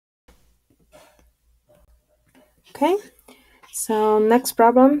Okay, so next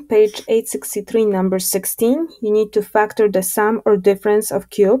problem, page 863, number 16. You need to factor the sum or difference of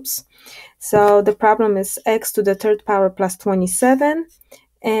cubes. So the problem is x to the third power plus 27.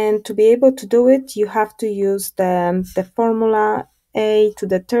 And to be able to do it, you have to use the formula a to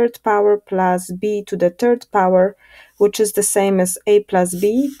the third power plus b to the third power, which is the same as a plus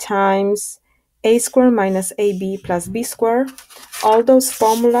b times a squared minus ab plus b squared. All those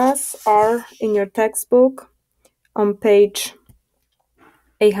formulas are in your textbook on page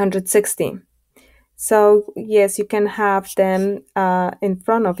 860. So yes, you can have them in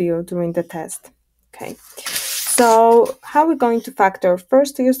front of you during the test. Okay. So how are we going to factor?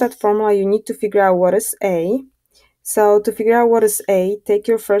 First, to use that formula, you need to figure out what is a. So to figure out what is a, take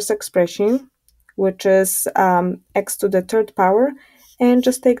your first expression, which is x to the third power, and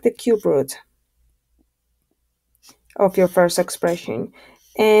just take the cube root of your first expression.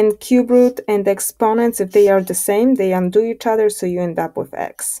 And cube root and the exponents, if they are the same, they undo each other, so you end up with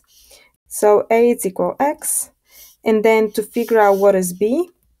x. So a is equal x. And then to figure out what is b,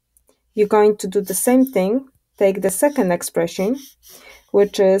 you're going to do the same thing. Take the second expression,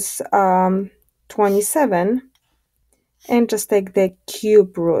 which is 27, and just take the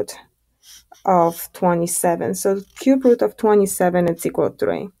cube root of 27. So cube root of 27 is equal to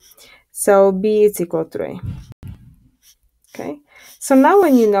 3. So b is equal to 3. Okay, so now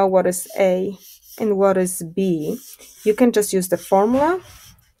when you know what is a and what is b, you can just use the formula.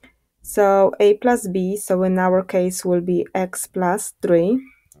 So a plus b, so in our case will be x plus 3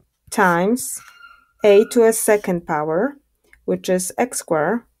 times a to a second power, which is x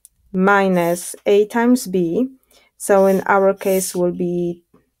squared, minus a times b, so in our case will be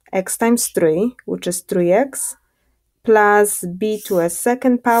x times 3, which is 3x, plus b to a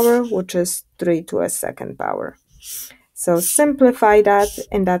second power, which is 3 to a second power. So simplify that,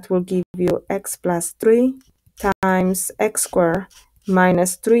 and that will give you x plus 3 times x squared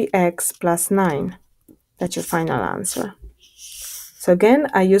minus 3x plus 9. That's your final answer. So again,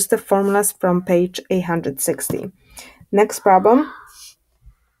 I use the formulas from page 860. Next problem,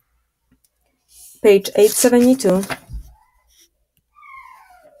 page 872.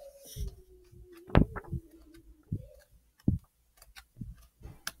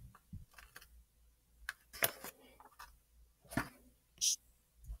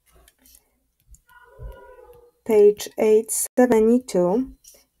 Page 872,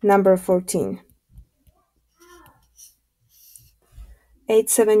 number 14.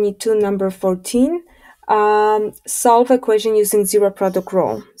 872, number 14. Solve equation using zero product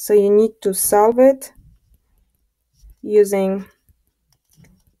rule. So you need to solve it using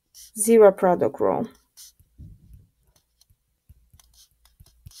zero product rule.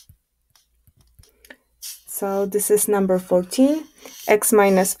 So this is number 14. X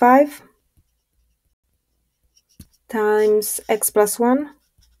minus 5 times x plus 1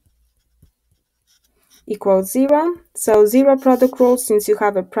 equals 0. So zero product rule, since you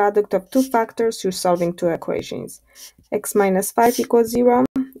have a product of two factors, you're solving two equations. X minus 5 equals 0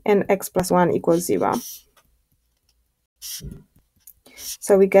 and x plus 1 equals 0.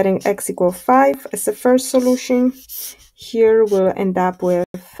 So we're getting x equals 5 as the first solution. Here we'll end up with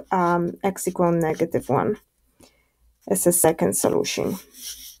x equals negative 1 as the second solution.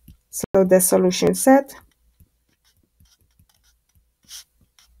 So the solution set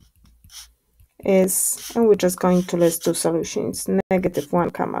is, and we're just going to list two solutions, negative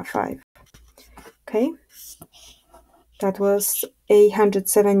 1 comma 5. Okay, that was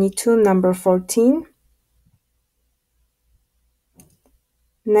 872, number 14.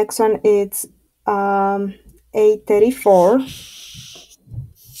 Next one is 834,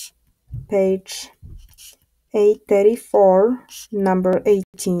 page 834, number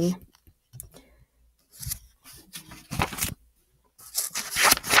 18.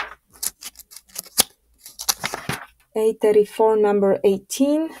 Number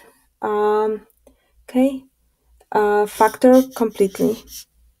 18. Okay, factor completely.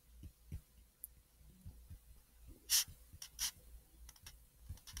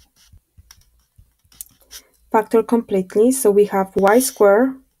 Factor completely, so we have y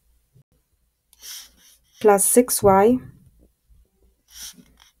squared plus 6y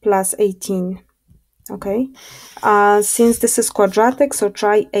plus 18. Okay, since this is quadratic, so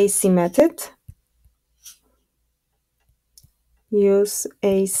try AC method. Use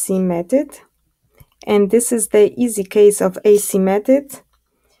AC method, and this is the easy case of AC method.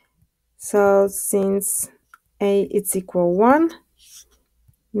 So since a is equal 1,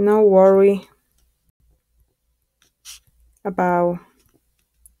 no worry about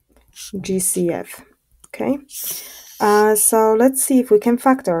GCF. Okay, so let's see if we can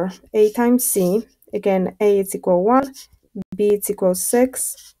factor a times c Again, a is equal 1, b is equal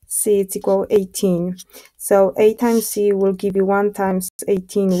 6, c is equal 18. So a times c will give you 1 times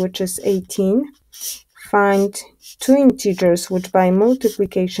 18, which is 18. Find two integers, which by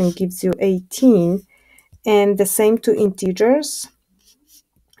multiplication gives you 18, and the same two integers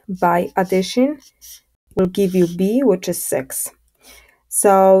by addition will give you b, which is 6.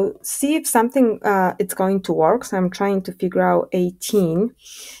 So see if something it's going to work. So I'm trying to figure out 18.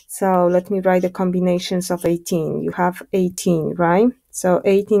 So let me write the combinations of 18. You have 18, right? So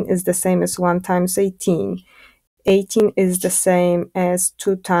 18 is the same as 1 times 18. 18 is the same as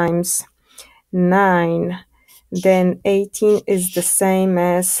 2 times 9. Then 18 is the same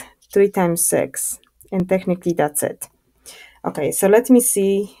as 3 times 6. And technically that's it. Okay, so let me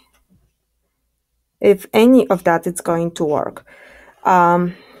see if any of that is going to work.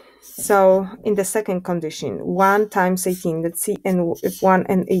 So in the second condition, 1 times 18, let's see and if 1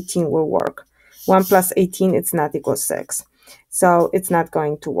 and 18 will work. 1 plus 18, it's not equal 6. So it's not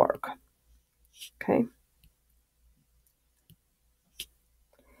going to work. Okay.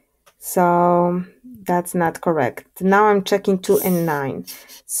 So that's not correct. Now I'm checking 2 and 9.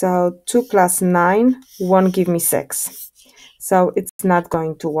 So 2 plus 9 won't give me 6. So it's not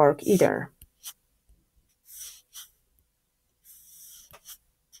going to work either.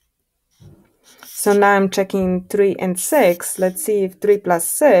 So now I'm checking 3 and 6. Let's see if 3 plus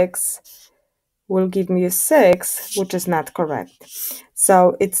 6 will give me a 6, which is not correct.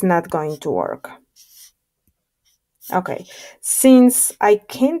 So it's not going to work. Okay, since I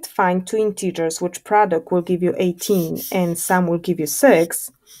can't find two integers which product will give you 18 and sum will give you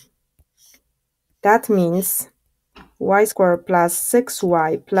 6, that means y squared plus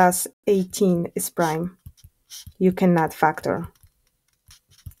 6y plus 18 is prime. You cannot factor.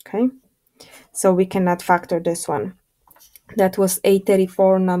 Okay, so we cannot factor this one. That was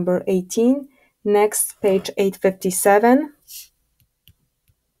 834, number 18. Next, page 857.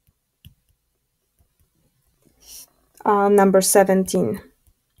 Number 17.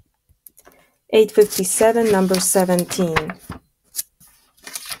 857, number 17.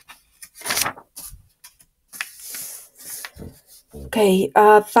 Okay,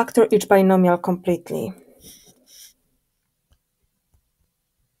 factor each binomial completely.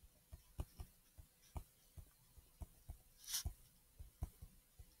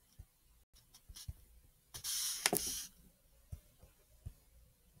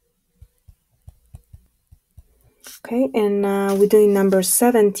 Okay, and we're doing number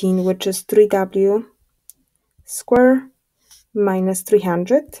 17, which is 3w squared minus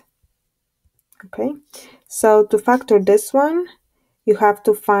 300. Okay, so to factor this one, you have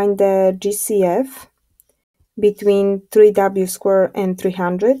to find the GCF between 3w squared and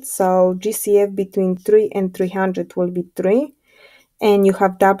 300. So GCF between 3 and 300 will be 3. And you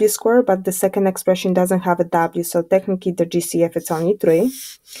have w squared, but the second expression doesn't have a w, so technically the GCF is only 3.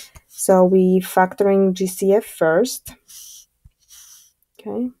 So we factoring GCF first.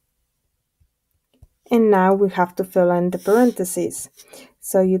 Okay. And now we have to fill in the parentheses.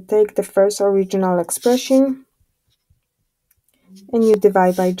 So you take the first original expression and you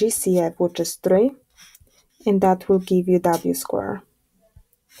divide by GCF, which is 3, and that will give you w squared.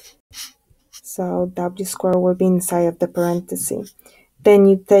 So w squared will be inside of the parenthesis. Then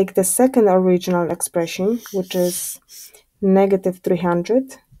you take the second original expression, which is negative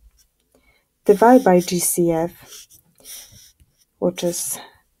 300, divide by GCF, which is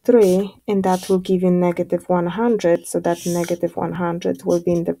 3, and that will give you negative 100, so that negative 100 will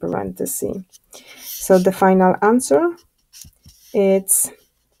be in the parenthesis. So the final answer, it's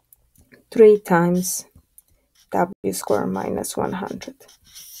 3 times w squared minus 100.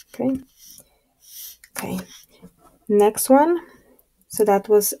 Okay. Next one. So that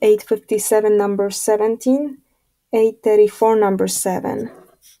was 857, number 17. 834, number 7.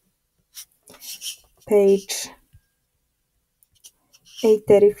 Page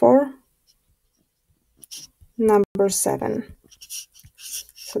 834, number 7.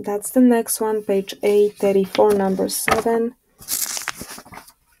 So that's the next one, page 834, number 7.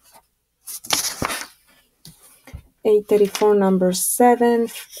 834, number 7,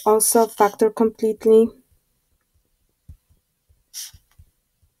 also factor completely.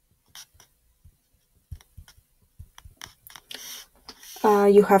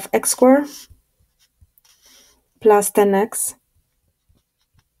 You have x squared plus 10x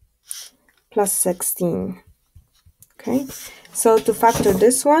plus 16. Okay, so to factor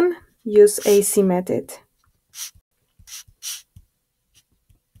this one, use AC method.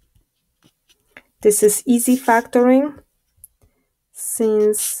 This is easy factoring.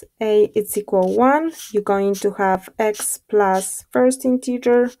 Since a is equal 1, you're going to have x plus first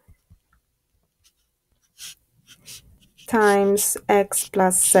integer times x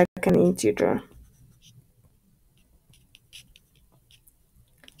plus second integer.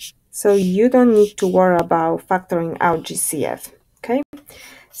 So you don't need to worry about factoring out GCF, okay?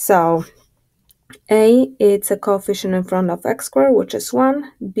 So a, it's a coefficient in front of x squared, which is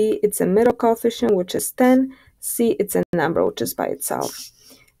 1. B, it's a middle coefficient, which is 10. C, it's a number, which is by itself.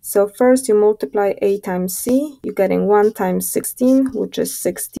 So first you multiply a times c, you're getting 1 times 16, which is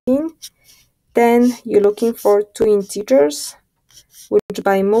 16. Then you're looking for two integers, which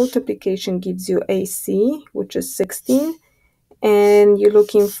by multiplication gives you ac, which is 16. And you're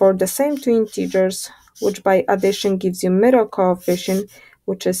looking for the same two integers, which by addition gives you middle coefficient,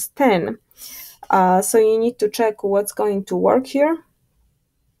 which is 10. So you need to check what's going to work here.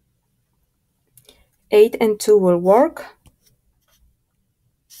 8 and 2 will work.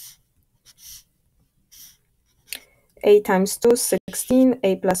 8 times 2 is 16,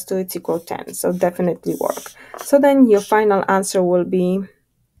 8 plus 2 is equal to 10, so definitely work. So then your final answer will be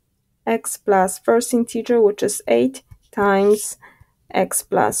x plus first integer, which is 8, times x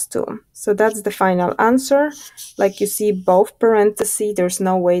plus 2. So that's the final answer. Like you see, both parentheses, there's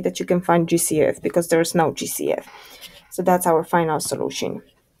no way that you can find GCF because there's no GCF. So that's our final solution.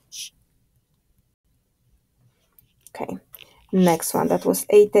 Okay, next one, that was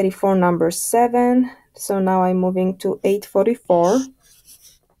 834, number 7. So now I'm moving to 844.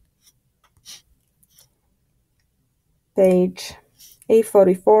 Page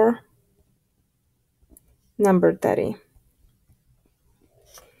 844, number 30.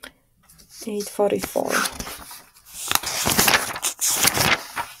 844.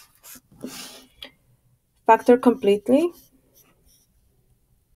 Factor completely.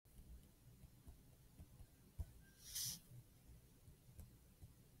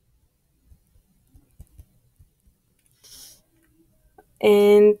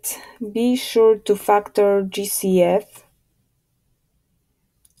 And be sure to factor GCF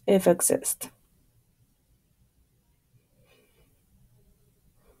if exists.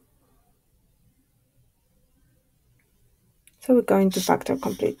 So we're going to factor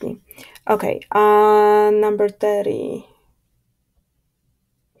completely. Okay, number 30.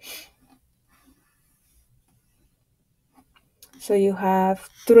 So you have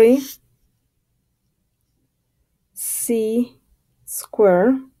 3c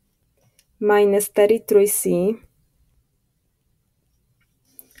squared minus 33c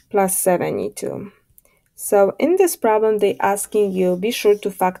plus 72. So in this problem, they're asking you, be sure to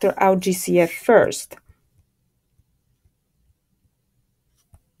factor out GCF first.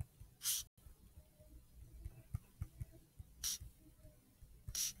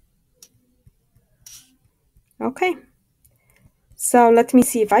 Okay, so let me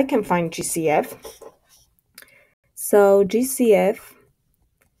see if I can find GCF. So GCF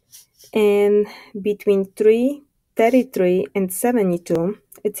in between 33 and 72,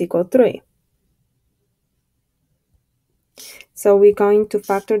 it's equal 3. So we're going to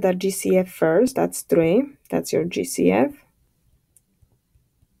factor that GCF first. That's 3. That's your GCF.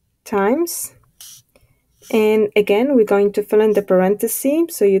 Times. And again, we're going to fill in the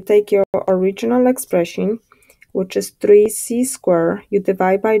parentheses. So you take your original expression, which is 3c squared. You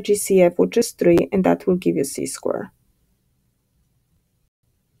divide by GCF, which is 3, and that will give you c squared.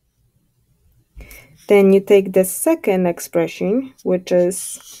 Then you take the second expression, which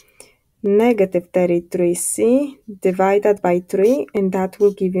is negative 33c divided by 3, and that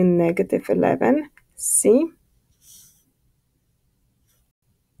will give you negative 11c.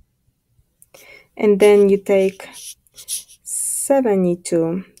 And then you take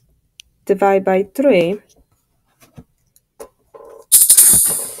 72 divided by 3,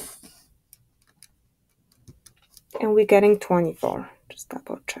 and we're getting 24. Just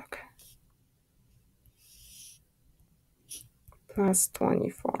double check. Plus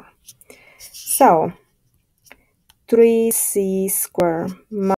 24. So 3c squared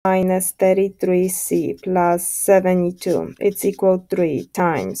minus 33c plus 72, it's equal to 3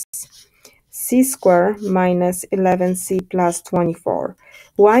 times c squared minus 11c plus 24.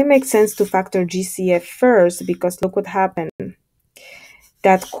 Why makes sense to factor GCF first? Because look what happened.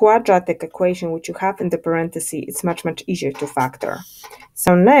 That quadratic equation which you have in the parentheses, it's much easier to factor.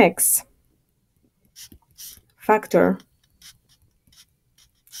 So next, factor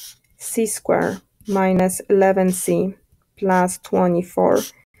c squared minus 11c plus 24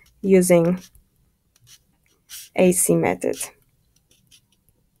 using AC method.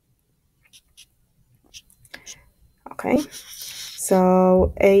 Okay,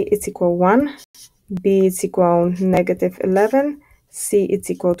 so A is equal 1, B is equal negative 11, C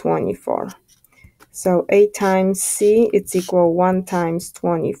is equal 24. So A times C is equal 1 times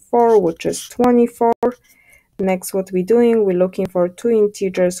 24, which is 24, Next, what we're doing, we're looking for two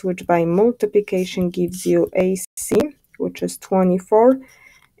integers, which by multiplication gives you AC, which is 24.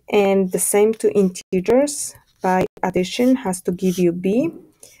 And the same two integers by addition has to give you B,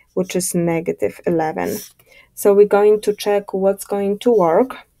 which is negative 11. So we're going to check what's going to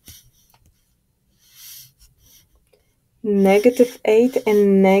work. Negative 8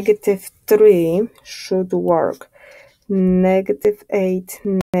 and negative 3 should work. Negative 8,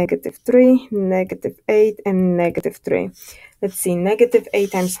 negative 3, negative 8, and negative 3. Let's see, negative 8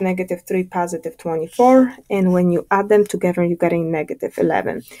 times negative 3, positive 24. And when you add them together, you're getting negative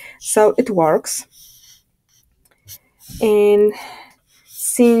 11. So it works. And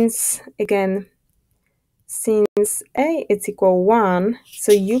since A it's equal 1,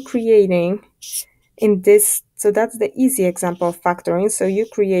 so you're creating in this, so that's the easy example of factoring. So you're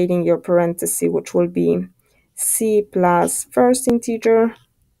creating your parenthesis, which will be C plus first integer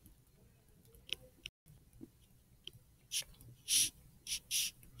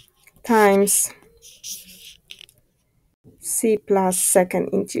times C plus second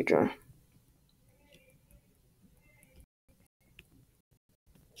integer.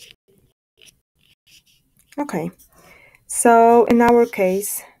 Okay, so in our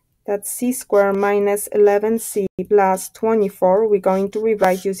case, that's C squared minus 11C plus 24. We're going to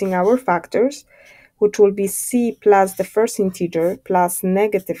rewrite using our factors, which will be C plus the first integer plus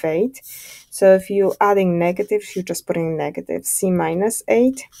negative 8. So if you're adding negatives, you're just putting negative. C minus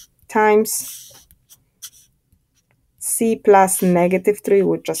 8 times C plus negative 3,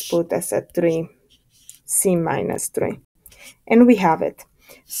 we just put as a 3, C minus 3. And we have it.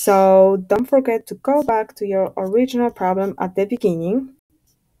 So don't forget to go back to your original problem at the beginning.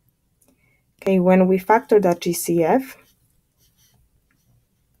 Okay, when we factor that GCF,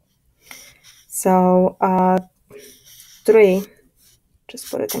 so 3,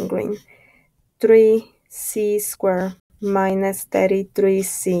 just put it in green, 3C squared minus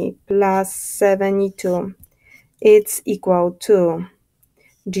 33C plus 72, it's equal to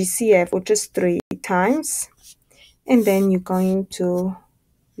GCF, which is 3 times, and then you're going to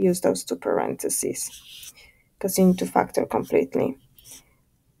use those two parentheses because you need to factor completely.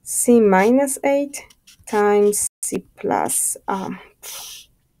 C minus 8 times C plus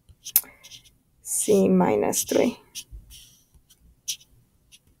C minus 3.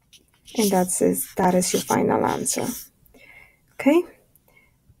 And that is your final answer. Okay,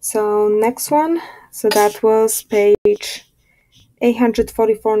 so next one. So that was page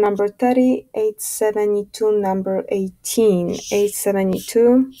 844, number 30, 872, number 18,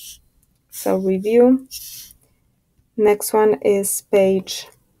 872. So review. Next one is page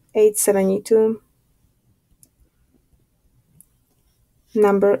 872,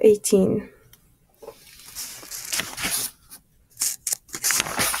 number 18.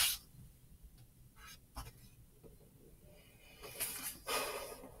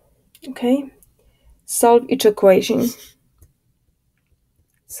 Okay, solve each equation.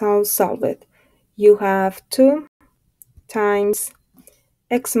 So solve it. You have 2 times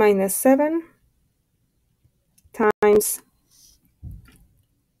x minus 7 times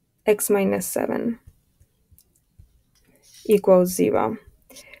x minus 7 equals 0.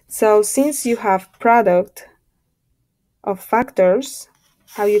 So since you have product of factors,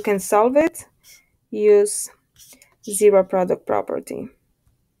 how you can solve it? Use zero product property.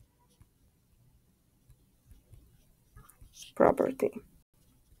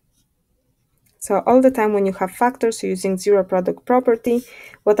 So all the time when you have factors using zero product property,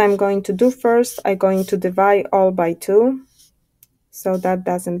 what I'm going to do first, I'm going to divide all by 2. So that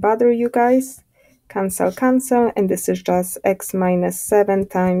doesn't bother you guys. Cancel, cancel, and this is just x minus 7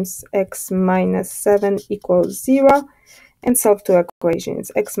 times x minus 7 equals 0. And solve two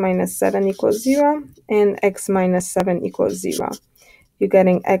equations. X minus 7 equals 0 and x minus 7 equals 0. You're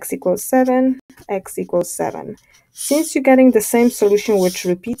getting x equals 7, x equals 7. Since you're getting the same solution which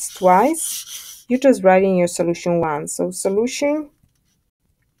repeats twice, you're just writing your solution once. So solution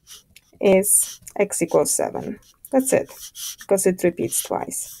is x equals 7. That's it, because it repeats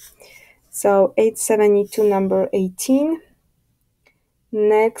twice. So 872, number 18.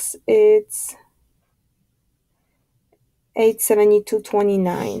 Next, it's 872,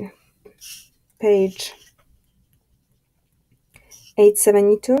 29. Page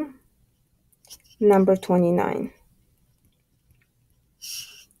 872, number 29.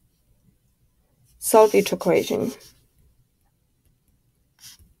 Solve each equation.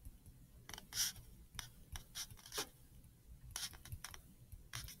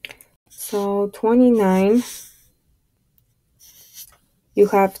 So 29, you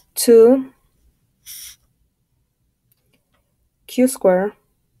have 2 q squared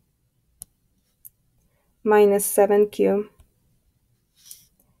minus 7q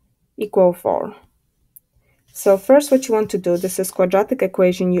equal 4. So first what you want to do, this is quadratic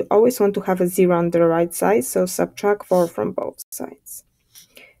equation, you always want to have a 0 on the right side, so subtract 4 from both sides.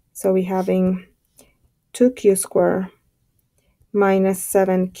 So we're having 2q squared minus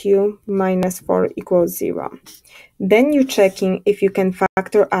 7q minus 4 equals 0. Then you're checking if you can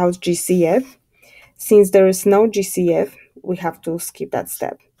factor out GCF. Since there is no GCF, we have to skip that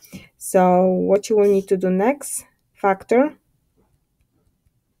step. So what you will need to do next, factor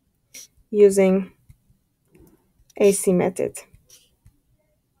using AC method.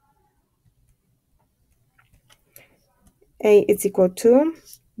 A is equal to,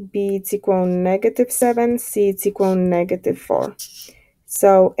 B is equal negative 7, C is equal negative 4.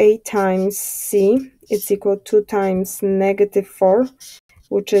 So A times C is equal to 2 times negative 4,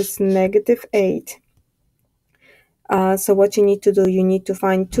 which is negative 8. So what you need to do, you need to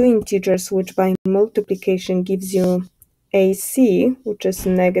find two integers, which by multiplication gives you AC, which is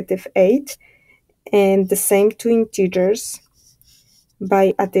negative 8. And the same two integers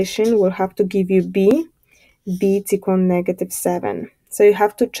by addition will have to give you B. B is equal negative 7. So you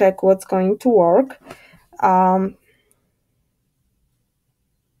have to check what's going to work.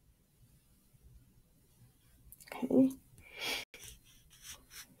 Okay.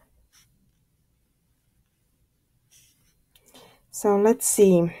 So let's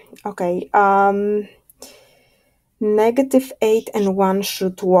see. Okay. Negative 8 and 1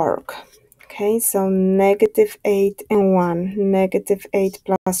 should work. Okay, so negative 8 and 1, negative 8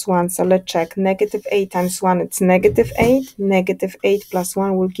 plus 1. So let's check. Negative 8 times 1, it's negative 8. Negative 8 plus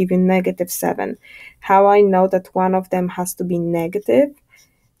 1 will give you negative 7. How I know that one of them has to be negative?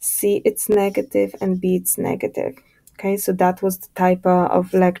 C, it's negative, and B, it's negative. Okay, so that was the type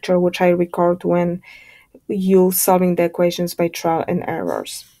of lecture which I record when you solving the equations by trial and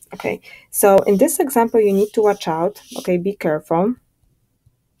errors. Okay, so in this example, you need to watch out. Okay, be careful.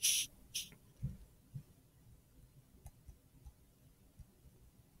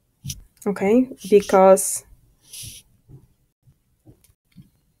 Okay, because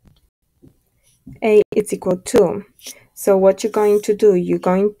A is equal to. So what you're going to do, you're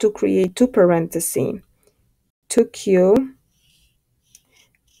going to create two parentheses. 2q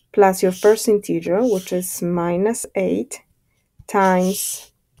plus your first integer, which is minus 8,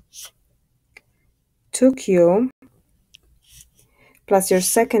 times 2q plus your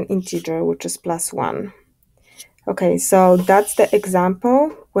second integer, which is plus 1. Okay, so that's the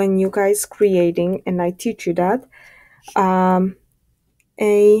example when you guys creating, and I teach you that,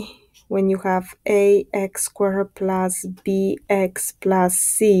 when you have ax squared plus bx plus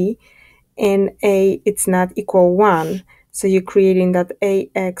c, and a it's not equal 1, so you're creating that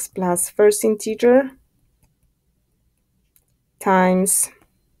ax plus first integer times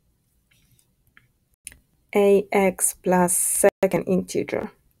ax plus second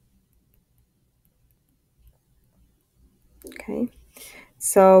integer. Okay,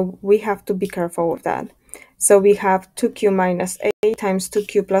 so we have to be careful with that. So we have 2q minus a times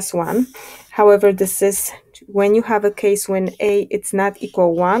 2q plus 1. However, this is when you have a case when a it's not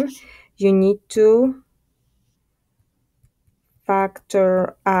equal 1, you need to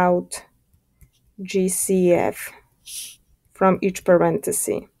factor out GCF from each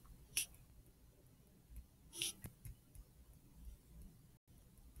parenthesis.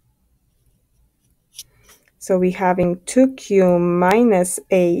 So we're having 2q minus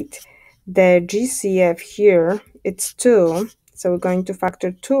 8. The GCF here, it's 2. So we're going to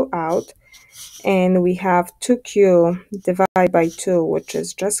factor 2 out. And we have 2q divided by 2, which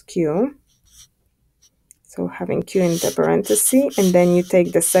is just q. So having q in the parenthesis. And then you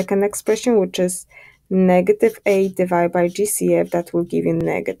take the second expression, which is negative 8 divided by GCF. That will give you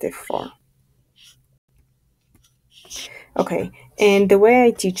negative 4. Okay, and the way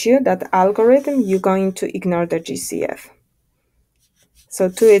I teach you that algorithm, you're going to ignore the GCF. So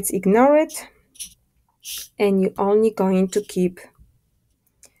 2, it's ignore it, and you're only going to keep,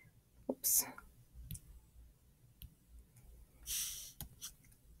 oops.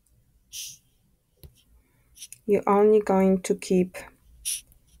 You're only going to keep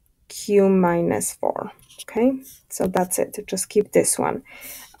q minus 4. Okay, so that's it. Just keep this one.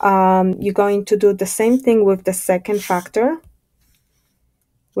 You're going to do the same thing with the second factor,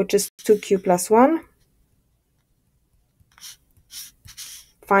 which is 2q plus 1.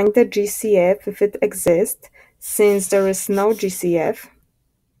 Find the GCF if it exists. Since there is no GCF,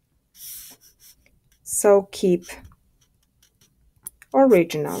 so keep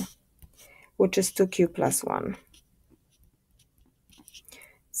original, which is 2q plus 1.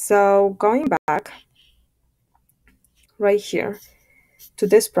 So going back right here to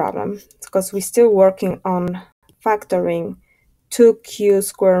this problem, because we're still working on factoring 2q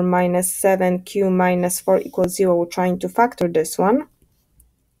squared minus 7q minus 4 equals 0. We're trying to factor this one.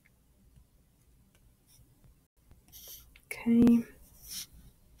 Okay.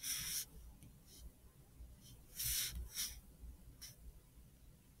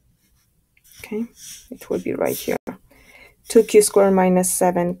 Okay, it will be right here. 2q squared minus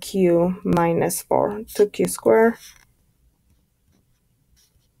 7q minus 4. 2q squared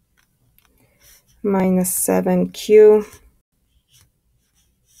minus 7q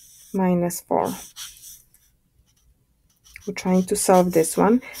minus 4. We're trying to solve this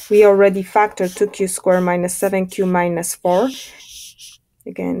one. We already factored 2q squared minus 7q minus 4.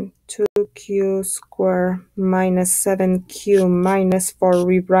 Again, 2q squared minus 7q minus 4.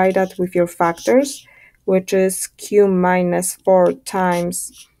 Rewrite that with your factors, which is q minus 4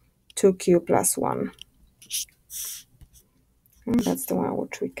 times 2q plus 1. And that's the one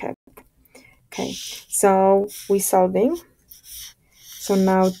which we kept. Okay, so we're solving. So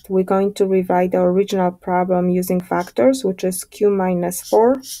now we're going to rewrite the original problem using factors, which is q minus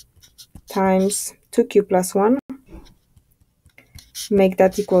 4 times 2q plus 1. Make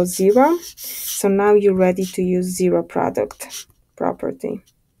that equal 0. So now you're ready to use zero product property.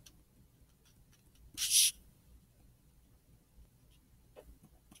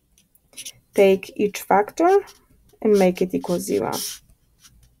 Take each factor and make it equal 0.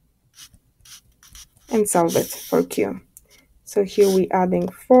 And solve it for q. So here we're adding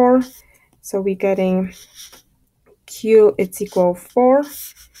 4. So we're getting q is equal 4.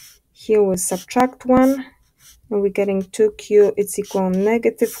 Here we subtract 1. And we're getting 2q is equal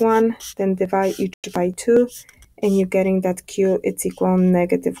negative 1. Then divide each by 2. And you're getting that q is equal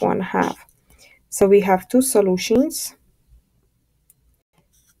negative 1/2. So we have two solutions.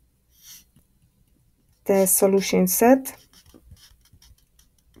 The solution set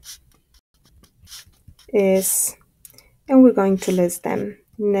is, and we're going to list them,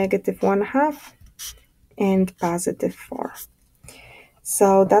 negative 1/2 and positive 4.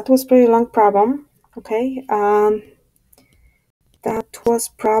 So that was pretty long problem. Okay, that was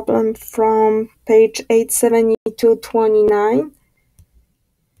problem from page 872-29.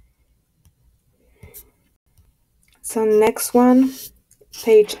 So next one,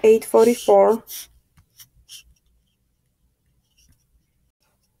 page 844.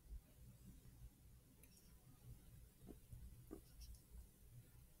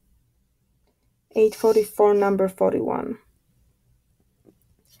 844, number 41.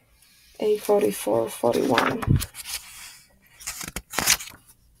 844, 41.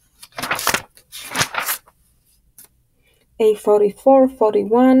 A44,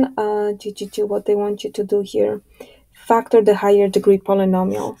 41, what they want you to do here, factor the higher degree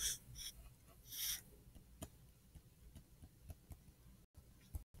polynomial.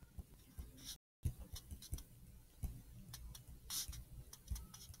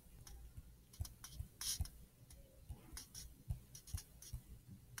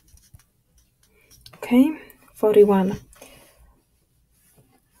 Okay, 41.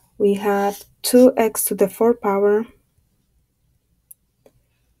 We have 2x to the 4 power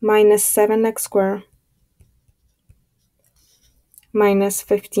minus 7x squared minus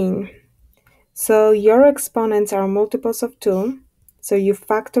 15. So your exponents are multiples of 2. So you're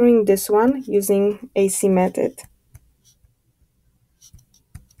factoring this one using AC method.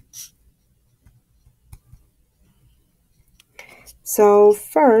 So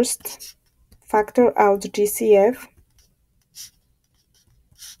first, factor out GCF.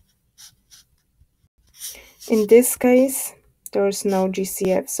 In this case, there's no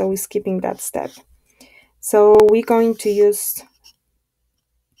GCF, so we're skipping that step. So we're going to use,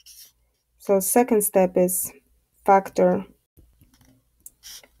 so second step is factor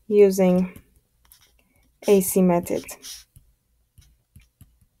using AC method.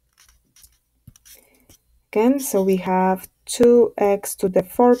 Again, so we have 2x to the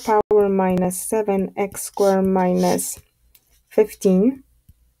 4 power minus 7x squared minus 15.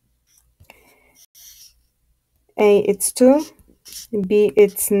 A, it's 2. B,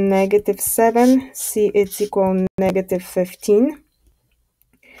 it's negative 7. C, it's equal negative 15.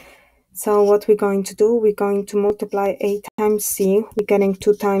 So what we're going to do, we're going to multiply A times C. We're getting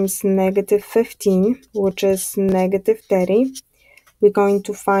 2 times negative 15, which is negative 30. We're going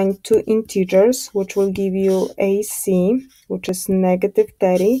to find two integers, which will give you AC, which is negative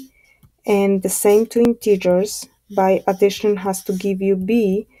 30. And the same two integers by addition has to give you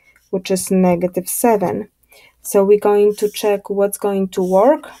B, which is negative 7. So we're going to check what's going to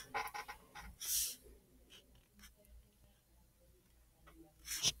work.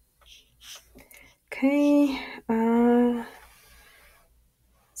 Okay,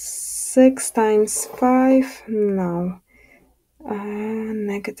 6 times 5, no,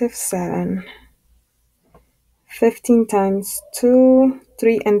 -7. 15 times 2,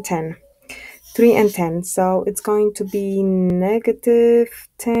 3 and 10. 3 and 10, so it's going to be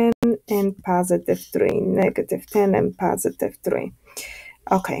 -10 and +3, -10 and +3.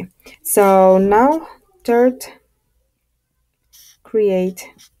 Okay, so now third, create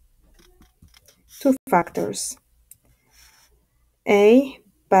two factors. A,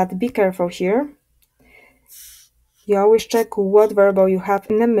 but be careful here. You always check what variable you have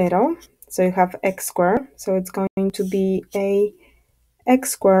in the middle. So you have x squared, so it's going to be a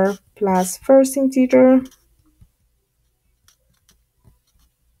x squared plus first integer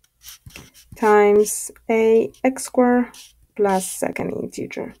times a x squared plus second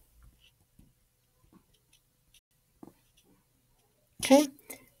integer. Okay,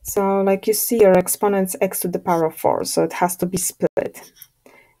 so like you see, your exponent's x to the power of 4, so it has to be split.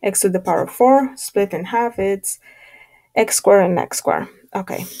 X to the power of 4 split in half, it's x squared and x squared.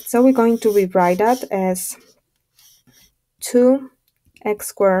 Okay, so we're going to rewrite that as 2x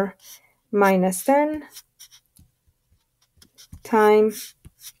squared minus 10 times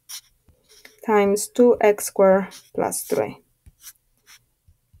 2x squared plus 3.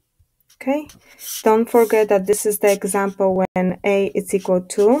 Okay, don't forget that this is the example when a is equal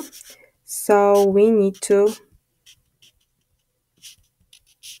to, so we need to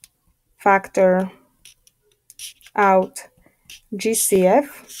factor out GCF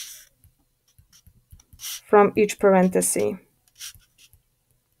from each parenthesis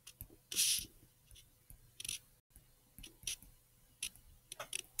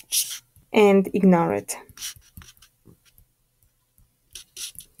and ignore it.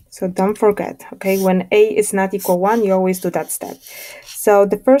 So don't forget, okay, when a is not equal 1, you always do that step. So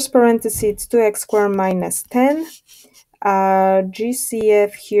the first parenthesis, it's 2x squared minus 10.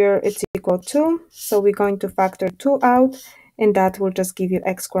 GCF here, it's equal to, so we're going to factor 2 out, and that will just give you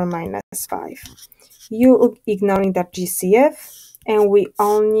x squared minus 5. You ignoring that GCF, and we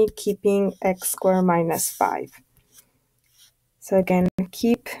only keeping x squared minus 5. So again,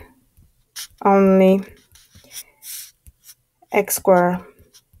 keep only x squared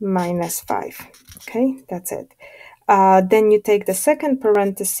minus 5. Okay, that's it. Then you take the second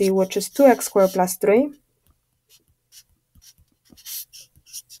parenthesis, which is 2x squared plus 3.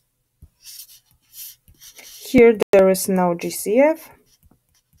 Here there is no GCF,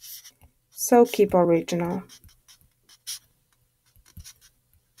 so keep original,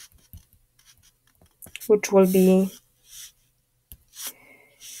 which will be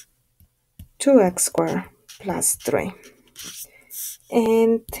 2x squared plus 3.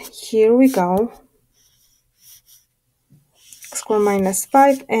 And here we go, x squared minus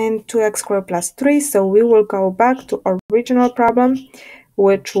 5 and 2x squared plus 3. So we will go back to original problem,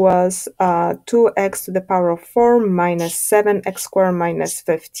 which was 2x to the power of 4 minus 7x squared minus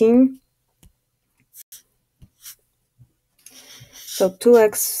 15. So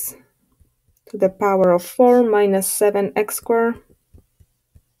 2x to the power of 4 minus 7x squared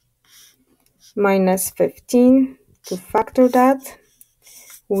minus 15. To factor that,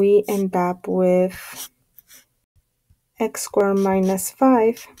 we end up with x squared minus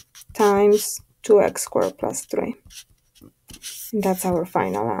 5 times 2x squared plus 3. And that's our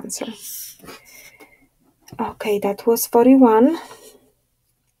final answer. Okay, that was 41.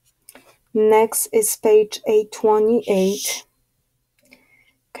 Next is page 828.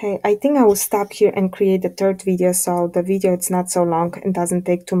 Okay, I think I will stop here and create the third video, so the video is not so long and doesn't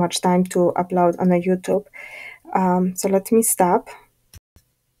take too much time to upload on the YouTube. So let me stop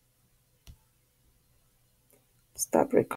recording.